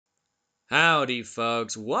Howdy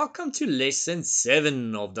folks, welcome to lesson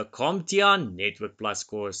 7 of the CompTIA Network Plus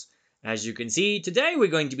course. As you can see, today we're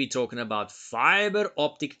going to be talking about fiber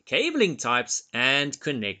optic cabling types and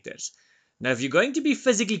connectors. Now if you're going to be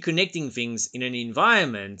physically connecting things in an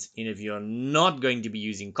environment, and if you're not going to be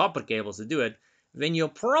using copper cables to do it, then you're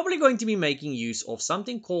probably going to be making use of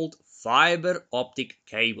something called fiber optic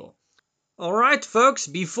cable. Alright folks,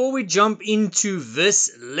 before we jump into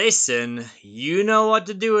this lesson, you know what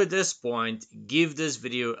to do at this point. Give this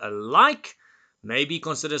video a like, maybe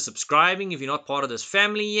consider subscribing if you're not part of this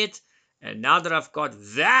family yet. And now that I've got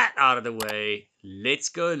that out of the way, let's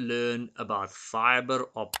go learn about fiber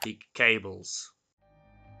optic cables.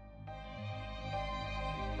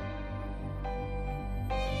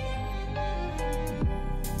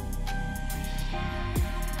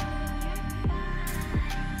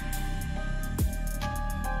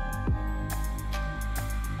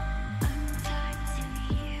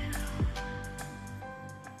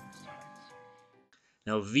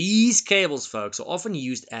 Now these cables, folks, are often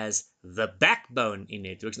used as the backbone in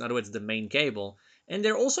networks, in other words, the main cable, and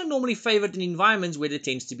they're also normally favored in environments where there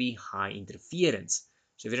tends to be high interference.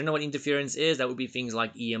 So if you don't know what interference is, that would be things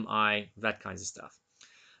like EMI, that kinds of stuff.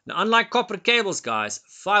 Now, unlike copper cables, guys,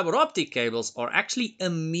 fiber optic cables are actually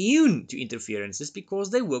immune to interferences because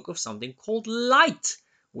they work with something called light,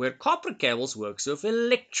 where copper cables work with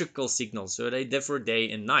electrical signals, so they differ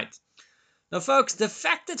day and night. Now folks, the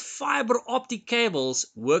fact that fiber optic cables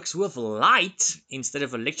works with light instead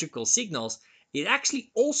of electrical signals, it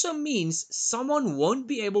actually also means someone won't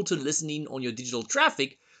be able to listen in on your digital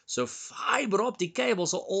traffic, so fiber optic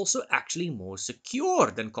cables are also actually more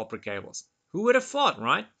secure than copper cables. Who would have thought,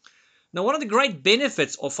 right? Now one of the great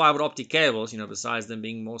benefits of fiber optic cables, besides them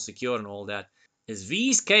being more secure and all that, is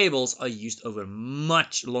these cables are used over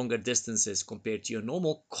much longer distances compared to your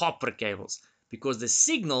normal copper cables, because the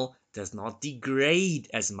signal does not degrade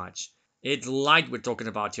as much. It's light we're talking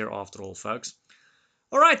about here after all, folks.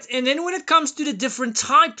 Alright, and then when it comes to the different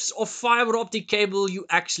types of fiber optic cable you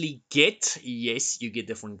actually get, yes, you get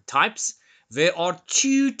different types. There are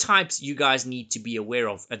two types you guys need to be aware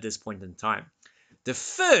of at this point in time. The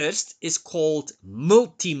first is called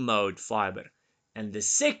multi-mode fiber, and the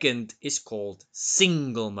second is called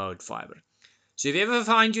single mode fiber. So if you ever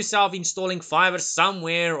find yourself installing fiber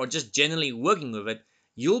somewhere or just generally working with it,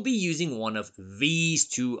 you'll be using one of these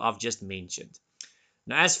two I've just mentioned.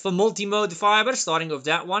 Now as for multi-mode fiber, starting with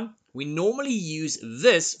that one, we normally use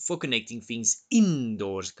this for connecting things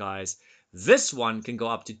indoors, guys. This one can go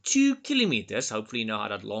up to 2 kilometers. Hopefully you know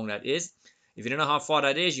how long that is. If you don't know how far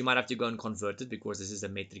that is, you might have to go and convert it because this is a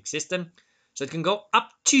metric system. So it can go up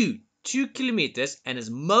to 2 kilometers and is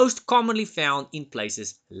most commonly found in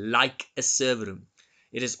places like a server room.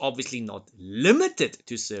 It is obviously not limited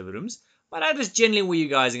to server rooms, but that is generally where you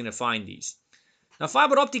guys are going to find these. Now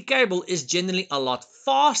fiber optic cable is generally a lot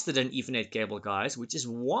faster than Ethernet cable, guys, which is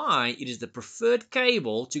why it is the preferred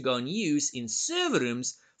cable to go and use in server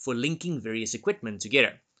rooms for linking various equipment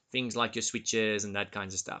together. Things like your switches and that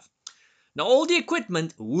kinds of stuff. Now all the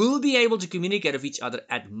equipment will be able to communicate with each other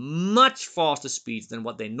at much faster speeds than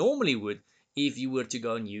what they normally would if you were to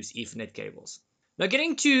go and use Ethernet cables. Now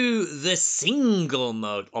getting to the single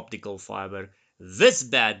mode optical fiber, this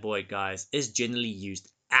bad boy, guys, is generally used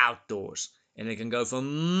outdoors, and it can go for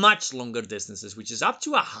much longer distances, which is up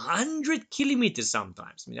to 100 kilometers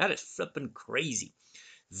sometimes. I mean, that is flippin' crazy.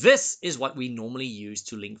 This is what we normally use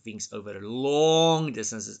to link things over long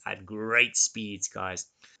distances at great speeds, guys.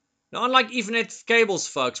 Now, unlike Ethernet cables,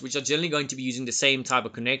 folks, which are generally going to be using the same type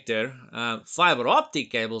of connector, fiber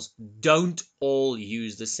optic cables don't all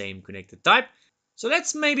use the same connector type. So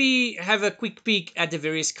let's maybe have a quick peek at the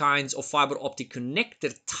various kinds of fiber optic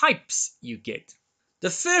connector types you get. The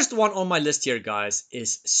first one on my list here, guys,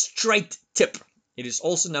 is straight tip. It is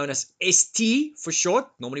also known as ST for short.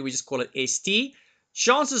 Normally we just call it ST.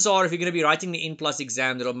 Chances are, if you're going to be writing the N+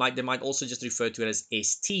 exam, they might also just refer to it as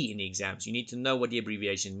ST in the exam. So you need to know what the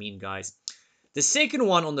abbreviation means, guys. The second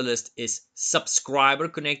one on the list is subscriber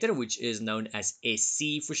connector, which is known as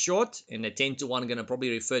SC for short. And the 10-1 are going to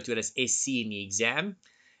probably refer to it as SC in the exam.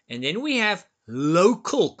 And then we have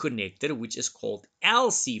local connector, which is called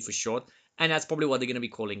LC for short. And that's probably what they're going to be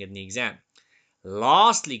calling it in the exam.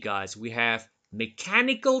 Lastly, guys, we have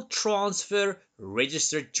mechanical transfer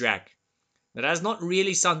registered drag. Now, that's not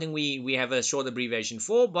really something we have a short abbreviation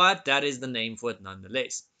for, but that is the name for it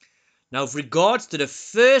nonetheless. Now, with regards to the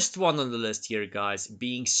first one on the list here, guys,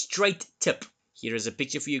 being straight tip. Here is a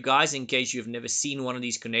picture for you guys in case you've never seen one of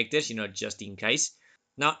these connectors, just in case.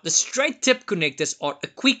 Now, the straight tip connectors are a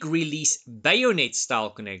quick release bayonet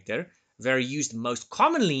style connector. They're used most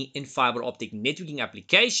commonly in fiber optic networking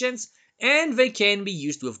applications, and they can be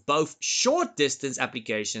used with both short distance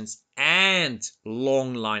applications and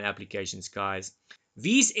long line applications, guys.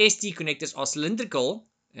 These ST connectors are cylindrical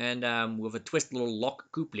and with a twist little lock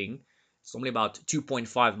coupling. It's normally about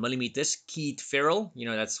 2.5 millimeters keyed ferrule.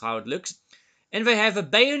 That's how it looks. And they have a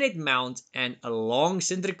bayonet mount and a long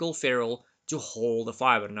cylindrical ferrule to hold the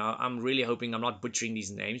fiber. Now, I'm really hoping I'm not butchering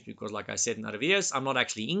these names because, like I said in other videos, I'm not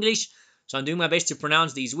actually English. So I'm doing my best to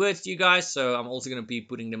pronounce these words to you guys. So I'm also going to be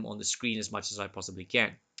putting them on the screen as much as I possibly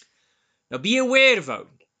can. Now, be aware, though,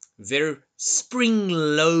 they're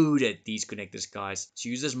spring-loaded, these connectors, guys. So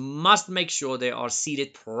users must make sure they are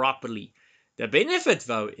seated properly. The benefit,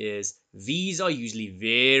 though, is these are usually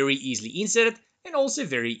very easily inserted and also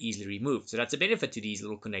very easily removed. So that's a benefit to these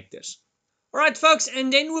little connectors. Alright, folks,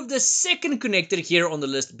 and then with the second connector here on the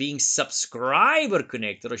list being subscriber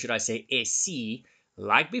connector, or should I say SC,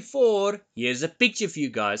 like before, here's a picture for you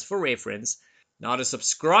guys for reference. Now, the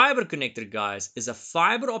subscriber connector, guys, is a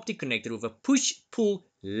fiber optic connector with a push-pull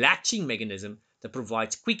latching mechanism that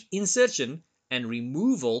provides quick insertion and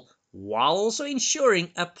removal while also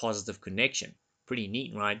ensuring a positive connection. Pretty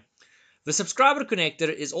neat, right? The subscriber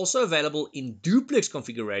connector is also available in duplex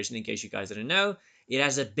configuration, in case you guys didn't know. It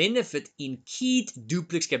has a benefit in keyed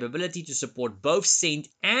duplex capability to support both send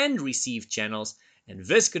and receive channels, and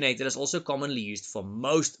this connector is also commonly used for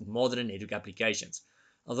most modern network applications.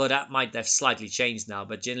 Although that might have slightly changed now,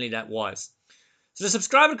 but generally that was. So the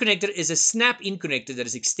subscriber connector is a snap-in connector that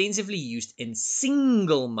is extensively used in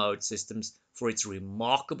single mode systems for its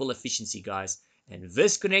remarkable efficiency, guys. And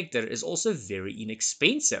this connector is also very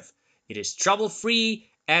inexpensive. It is trouble-free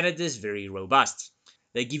and it is very robust.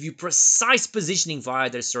 They give you precise positioning via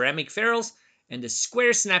their ceramic ferrules, and the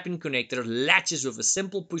square snap-in connector latches with a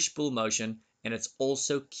simple push-pull motion, and it's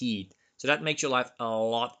also keyed. So that makes your life a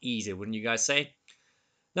lot easier, wouldn't you guys say?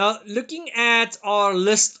 Now, looking at our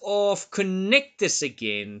list of connectors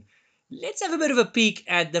again, let's have a bit of a peek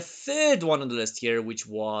at the third one on the list here, which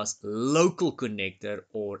was local connector,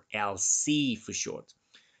 or LC for short.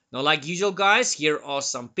 Now, like usual, guys, here are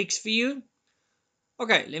some pics for you.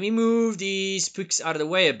 Okay, let me move these pics out of the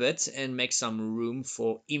way a bit and make some room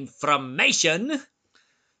for information.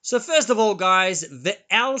 So first of all, guys, the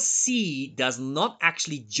LC does not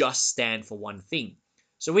actually just stand for one thing.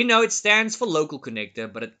 So we know it stands for local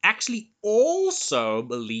connector, but it actually also,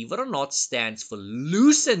 believe it or not, stands for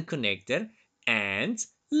Lucent connector and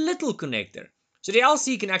little connector. So the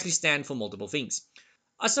LC can actually stand for multiple things.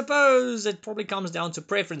 I suppose it probably comes down to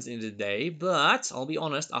preference in the day, but I'll be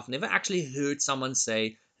honest, I've never actually heard someone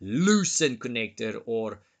say Lucent connector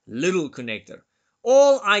or little connector.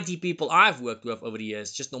 All IT people I've worked with over the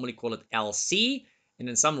years just normally call it LC, and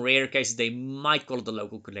in some rare cases they might call it the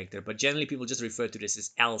local connector, but generally people just refer to this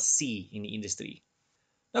as LC in the industry.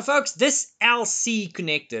 Now folks, this LC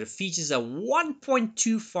connector features a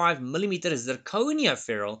 1.25mm zirconia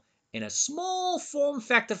ferrule and a small form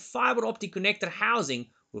factor fiber optic connector housing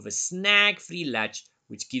with a snag-free latch,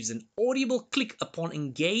 which gives an audible click upon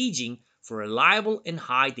engaging for reliable and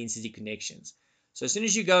high density connections. So as soon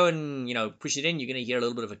as you go and push it in, you're going to hear a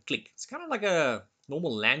little bit of a click. It's kind of like a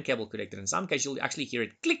normal LAN cable connector. In some cases, you'll actually hear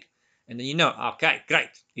it click, and then okay,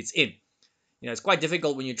 great, it's in. It's quite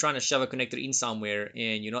difficult when you're trying to shove a connector in somewhere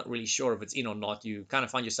and you're not really sure if it's in or not. You kind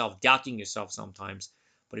of find yourself doubting yourself sometimes.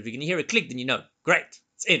 But if you can hear it click, then great,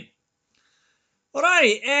 it's in.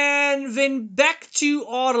 Alrighty, and then back to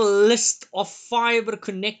our list of fiber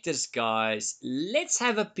connectors, guys. Let's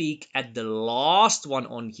have a peek at the last one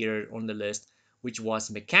on here on the list, which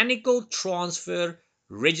was mechanical transfer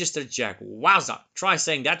register jack. Wowza, try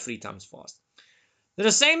saying that 3 times fast. Now,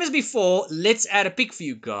 the same as before, let's add a pic for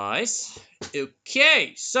you guys.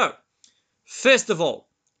 Okay, so first of all,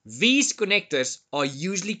 these connectors are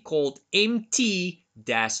usually called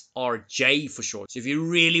N10-009 for short. So if you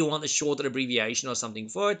really want a shorter abbreviation or something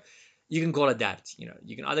for it, you can call it that.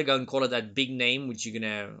 You can either go and call it that big name, which you're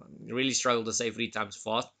gonna really struggle to say 3 times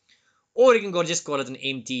fast, or you can just call it an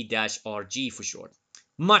MT-RG for short.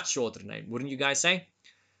 Much shorter name, wouldn't you guys say?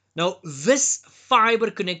 Now, this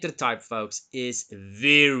fiber connector type, folks, is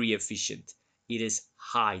very efficient. It is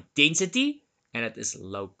high density and it is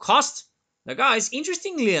low cost. Now, guys,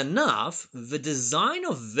 interestingly enough, the design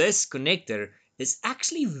of this connector is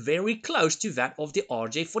actually very close to that of the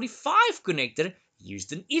RJ45 connector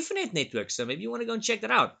used in Ethernet networks. So maybe you want to go and check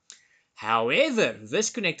that out. However,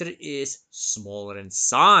 this connector is smaller in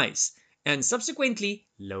size and subsequently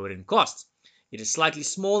lower in cost. It is slightly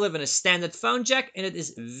smaller than a standard phone jack, and it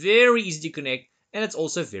is very easy to connect, and it's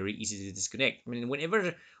also very easy to disconnect. I mean,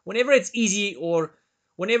 whenever it's easy or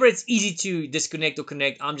whenever it's easy to disconnect or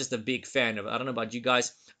connect, I'm just a big fan of it. I don't know about you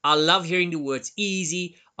guys. I love hearing the words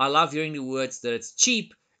easy. I love hearing the words that it's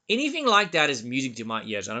cheap. Anything like that is music to my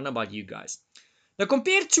ears. I don't know about you guys. Now,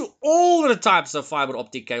 compared to all the types of fiber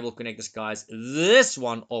optic cable connectors, guys, this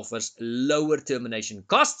one offers lower termination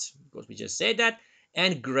costs, because we just said that,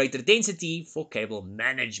 and greater density for cable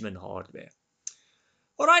management hardware.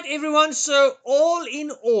 Alright everyone, so all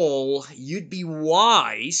in all, you'd be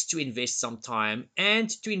wise to invest some time and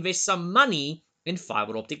to invest some money in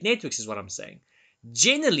fiber optic networks is what I'm saying.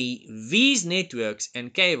 Generally, these networks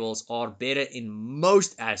and cables are better in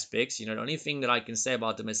most aspects. The only thing that I can say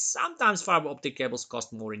about them is sometimes fiber optic cables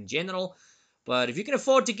cost more in general, but if you can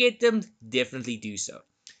afford to get them, definitely do so.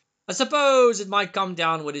 I suppose it might come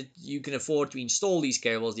down whether you can afford to install these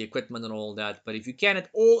cables, the equipment and all that, but if you can at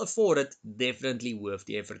all afford it, definitely worth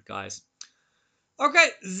the effort, guys. Okay,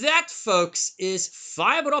 that, folks, is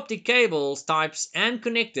fiber optic cables, types, and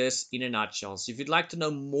connectors in a nutshell. So if you'd like to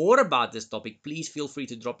know more about this topic, please feel free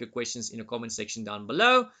to drop your questions in the comment section down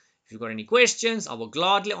below. If you've got any questions, I will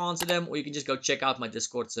gladly answer them, or you can just go check out my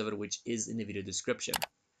Discord server, which is in the video description.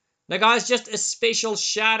 Now guys, just a special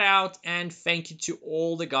shout out and thank you to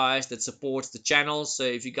all the guys that support the channel. So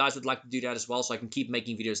if you guys would like to do that as well, so I can keep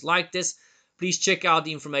making videos like this, please check out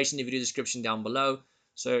the information in the video description down below.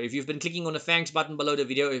 So if you've been clicking on the thanks button below the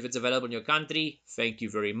video, if it's available in your country, thank you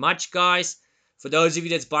very much, guys. For those of you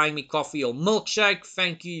that's buying me coffee or milkshake,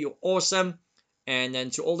 thank you, you're awesome. And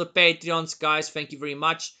then to all the Patreons, guys, thank you very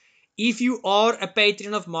much. If you are a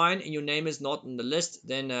Patreon of mine and your name is not on the list,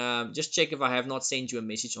 then just check if I have not sent you a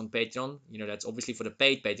message on Patreon. That's obviously for the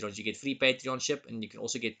paid Patreons. You get free Patreonship and you can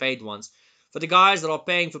also get paid ones. For the guys that are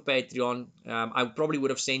paying for Patreon, I probably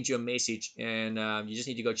would have sent you a message, and you just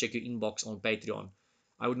need to go check your inbox on Patreon.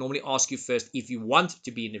 I would normally ask you first if you want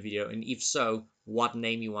to be in the video, and if so, what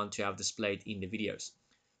name you want to have displayed in the videos.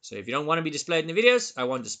 So if you don't want to be displayed in the videos, I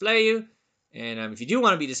won't display you. And if you do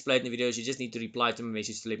want to be displayed in the videos, you just need to reply to my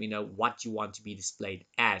message to let me know what you want to be displayed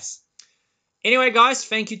as. Anyway, guys,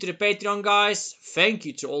 thank you to the Patreon guys. Thank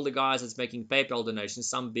you to all the guys that's making PayPal donations.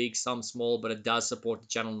 Some big, some small, but it does support the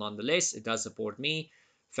channel nonetheless. It does support me.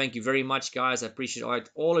 Thank you very much, guys. I appreciate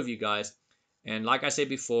all of you guys. And like I said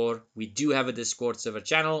before, we do have a Discord server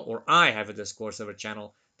channel, or I have a Discord server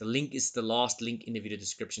channel. The link is the last link in the video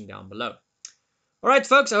description down below. Alright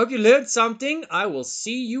folks, I hope you learned something. I will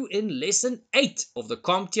see you in lesson 8 of the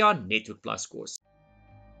CompTIA Network Plus course.